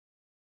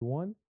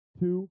1,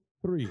 2,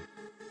 3.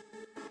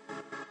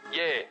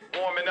 Yeah,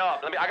 warming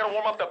up. I gotta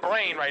warm up the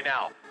brain right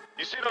now.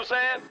 You see what I'm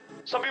saying?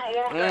 Some people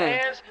warm up their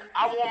hands.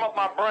 I warm up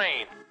my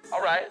brain.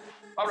 All right.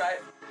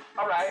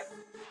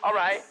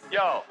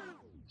 Yo,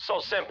 so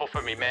simple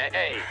for me, man.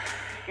 Hey,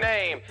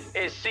 name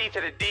is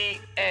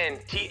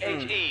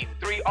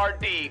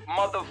CDNThe3rd.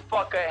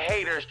 Motherfucker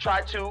haters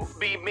try to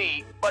be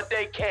me, but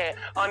they can't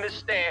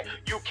understand.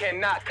 You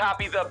cannot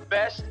copy the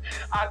best.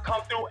 I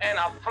come through and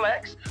I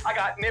flex. I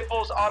got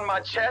nipples on my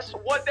chest.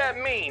 What that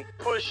mean?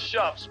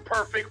 Push-ups,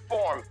 perfect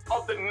form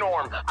of the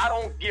norm. I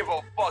don't give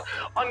a fuck.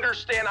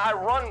 Understand, I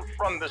run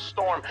from the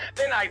storm.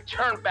 Then I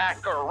turn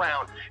back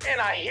around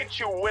and I hit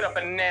you with a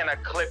banana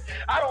clip.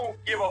 I don't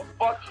give a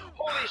fuck.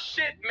 Holy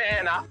shit,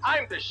 man,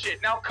 I'm the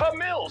shit. Now,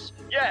 Camille's,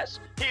 yes,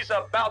 he's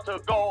about to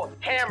go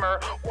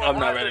hammer. I'm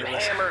not ready for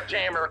this. Hammer,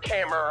 jammer,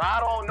 cammer. I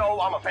don't know,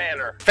 I'm a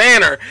fanner.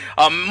 Fanner,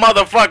 a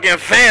motherfucking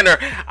fanner.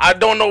 I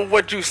don't know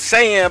what you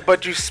saying,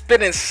 but you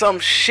spitting some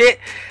shit.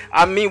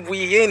 I mean,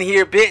 we in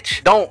here,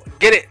 bitch. Don't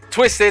get it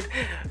twisted.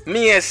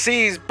 Me and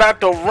C's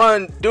about to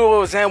run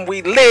duels and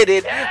we lit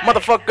it.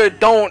 Motherfucker,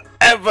 don't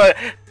ever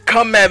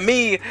come at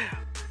me.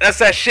 That's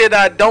that shit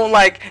I don't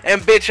like,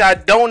 and bitch, I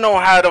don't know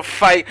how to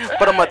fight,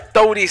 but I'ma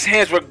throw these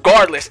hands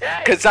regardless,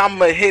 cause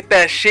I'ma hit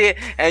that shit,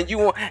 and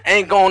you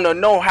ain't gonna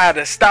know how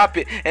to stop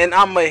it, and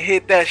I'ma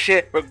hit that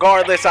shit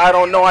regardless. I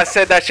don't know, I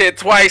said that shit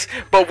twice,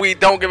 but we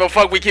don't give a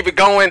fuck, we keep it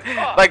going,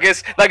 like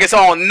it's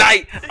all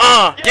night,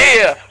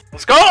 yeah,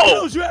 let's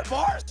go! You at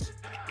bars?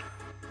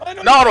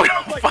 No, I don't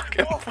give a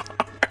fucking bars.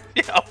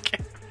 Yeah, okay.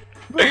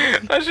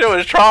 That shit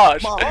was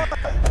trash.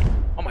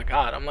 Oh my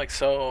god, I'm like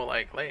so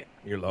like late.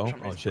 You're low?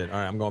 Oh shit.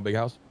 Alright, I'm going big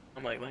house.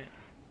 I'm like late.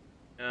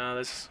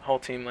 This whole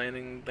team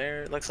landing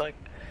there, it looks like.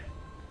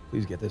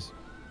 Please get this.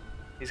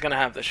 He's gonna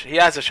have this. He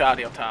has a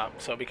shotty up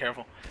top, so be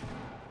careful.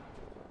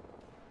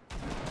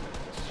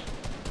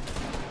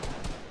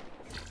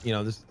 You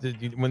know,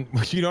 when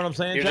you know what I'm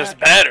saying? You're Jack? just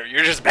better.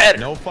 You're just better.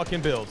 No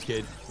fucking builds,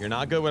 kid. You're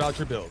not good without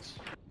your builds.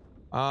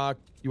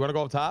 You wanna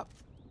go up top?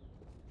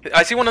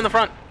 I see one in the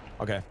front.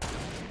 Okay.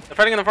 They're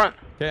fighting in the front.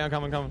 Okay, I'm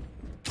coming.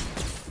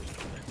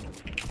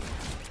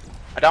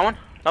 I got one.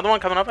 Another one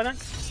coming up, I think.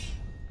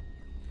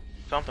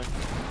 Something.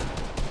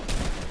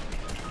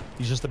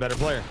 He's just a better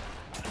player.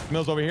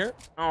 Mills over here.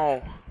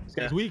 Oh. This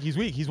guy's weak. He's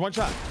weak. He's one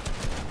shot.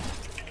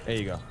 There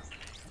you go.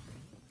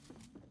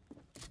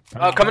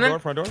 Coming in.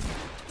 Front door.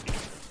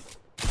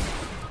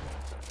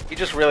 He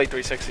just really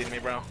 360'd me,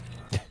 bro.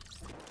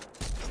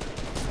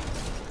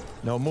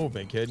 No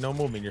movement, kid. No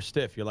movement. You're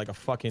stiff. You're like a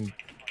fucking,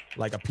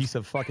 like a piece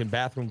of fucking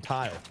bathroom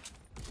tile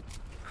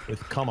with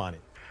cum on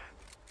it.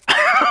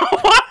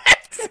 What?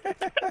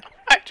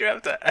 Why'd you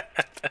have to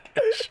add that?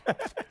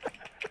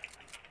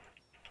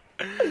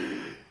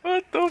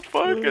 What the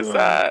fuck is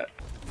that?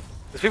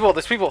 There's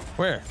people.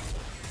 Where? In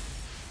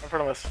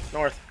front of us.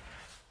 North.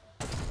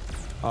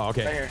 Oh,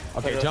 okay. Right here.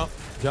 Okay, Right jump.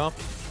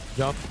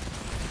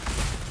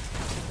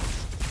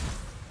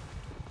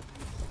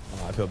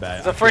 Oh, I feel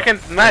bad. There's a freaking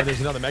mech.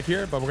 There's another mech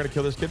here, but we're gonna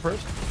kill this kid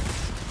first.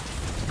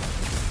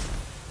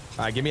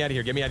 All right, get me out of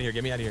here. Get me out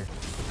of here.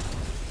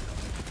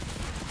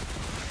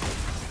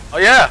 Oh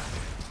yeah.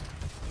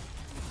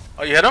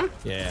 Oh, you hit him?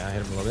 Yeah, I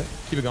hit him a little bit.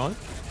 Keep it going.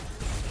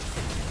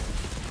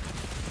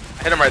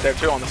 I hit him right there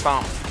too on the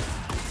stomp.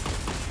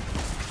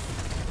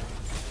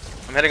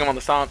 I'm hitting him on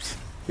the stomps.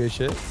 Good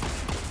shit.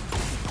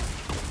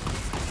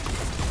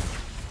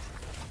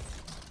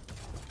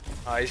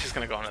 Oh, he's just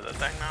gonna go into the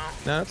thing now.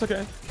 No, that's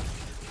okay.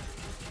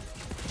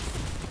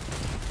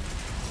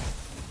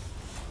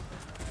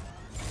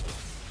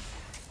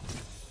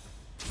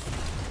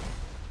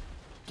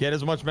 Get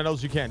as much metal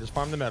as you can. Just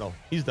farm the metal.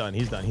 He's done.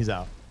 He's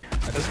out.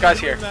 This guy's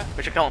here.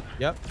 We should kill him.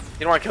 Yep. You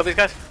don't want to kill these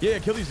guys? Yeah,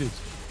 kill these dudes.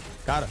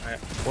 Got it. Right.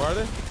 Where are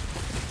they?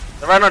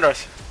 They're right under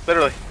us.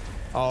 Literally.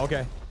 Oh,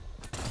 okay.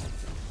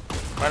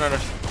 Right under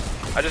us.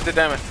 I just did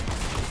damage.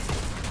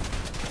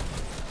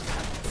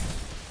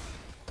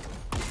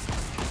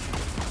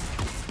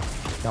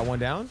 Got one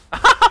down?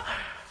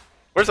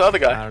 Where's the other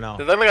guy? I don't know.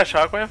 Did that look like a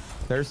shockwave?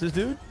 There's this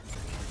dude.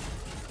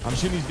 I'm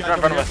shooting these guys Right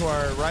in over front here of to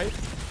our right.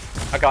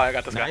 I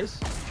got this Nice.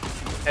 guy.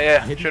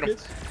 Yeah, Hit shoot him.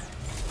 kids.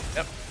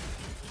 Yep.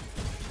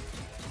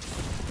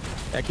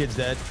 That kid's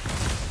dead.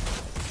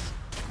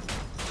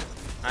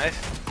 Nice.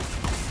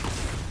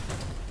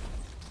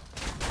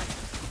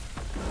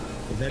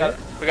 Is that it?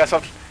 We got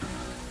some.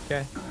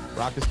 Okay.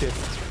 Rock this kid.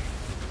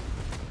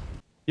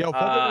 Yo,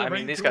 I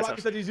mean, these guys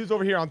have... these dudes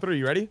over here on 3.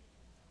 You ready?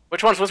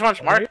 Which ones?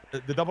 Mark?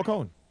 The double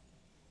cone.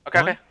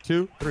 Okay, 1,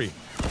 2, 3.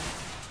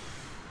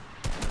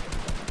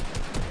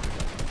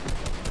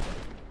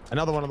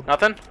 Another one.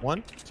 Nothing?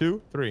 1,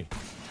 2, 3.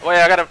 Oh,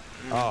 yeah, I gotta...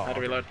 Oh, I had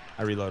to reload.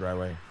 I reload right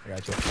away. I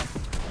got you.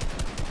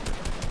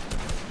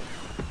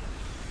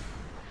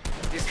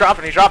 He's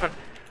dropping. Hide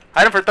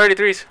him for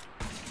 33s.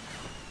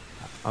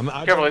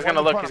 Careful, he's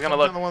gonna look. I'm the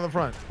one in the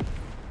front.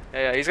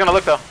 Yeah, he's gonna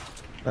look though.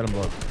 Let him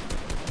look.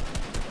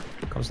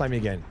 Come snipe me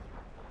again.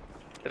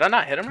 Did I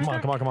not hit him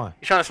right there? Come on.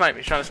 He's trying to snipe.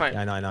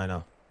 Yeah, I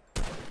know.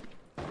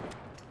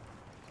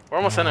 We're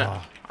almost in it.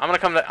 I'm gonna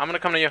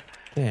come to you.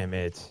 Damn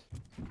it.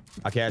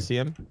 Okay, I see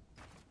him.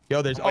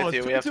 Yo, there's I'm oh, with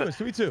it's you. 2v2. It's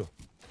 2v2.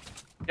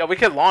 Yeah, we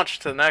could launch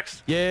to the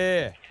next.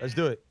 Yeah, let's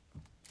do it.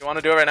 You want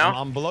to do it right now?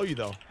 I'm below you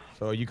though.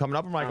 So are you coming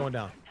up or am I going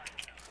down?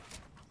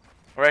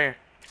 Right here.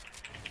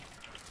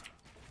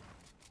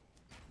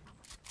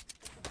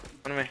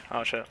 What do you mean?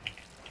 Oh shit.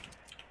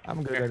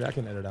 I'm good, baby. I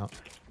can edit out.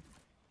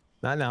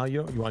 Not now.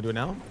 You want to do it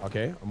now?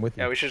 Okay, I'm with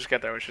you. Yeah, we should just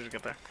get there. We should just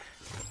get there.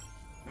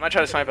 They might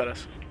try to snipe at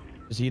us.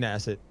 Just eating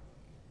acid.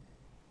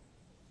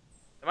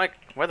 They might.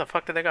 Where the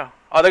fuck did they go?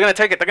 Oh, they're gonna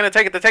take it. They're gonna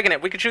take it. They're taking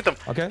it. We can shoot them.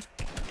 Okay.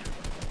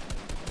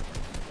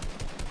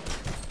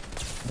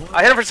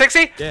 I hit him for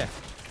 60. Yeah.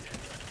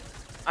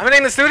 I'm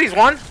hitting this dude. He's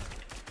one.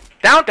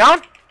 Down.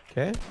 Down.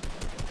 Okay.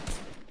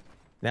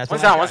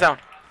 One's down. One's down.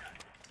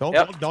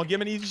 Don't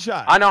give him an easy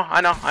shot. I know.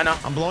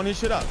 I'm blowing his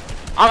shit up.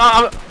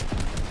 I'm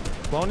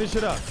Blowing his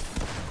shit up.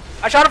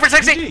 I shot him for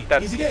 60.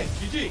 GG. Easy game.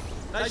 GG.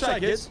 Nice try,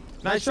 kids.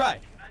 Nice try.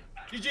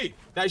 GG.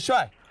 Nice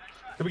try.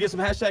 Can we get some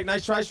hashtag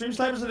nice try stream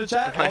snipers in the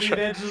chat? All the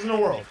advantages in the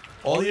world.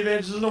 All the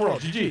advantages in the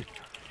world. GG.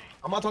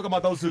 I'm not talking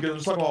about those two kids. I'm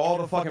just talking about all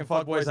the fucking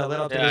fuckboys that led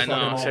up to this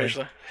fucking moment.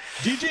 Seriously.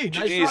 GG.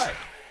 Nice try.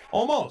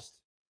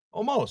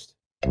 Almost.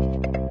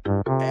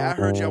 Hey, I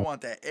heard y'all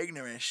want that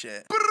ignorant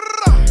shit.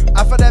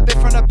 I felt that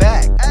bitch from the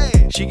back.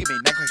 Hey, she give me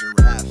neck like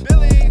a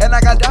giraffe. And I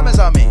got diamonds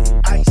on me.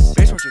 Ice.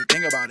 Bitch, what you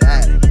think about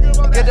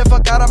that? Get the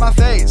fuck out of my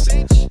face.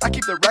 I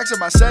keep the racks in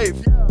my safe.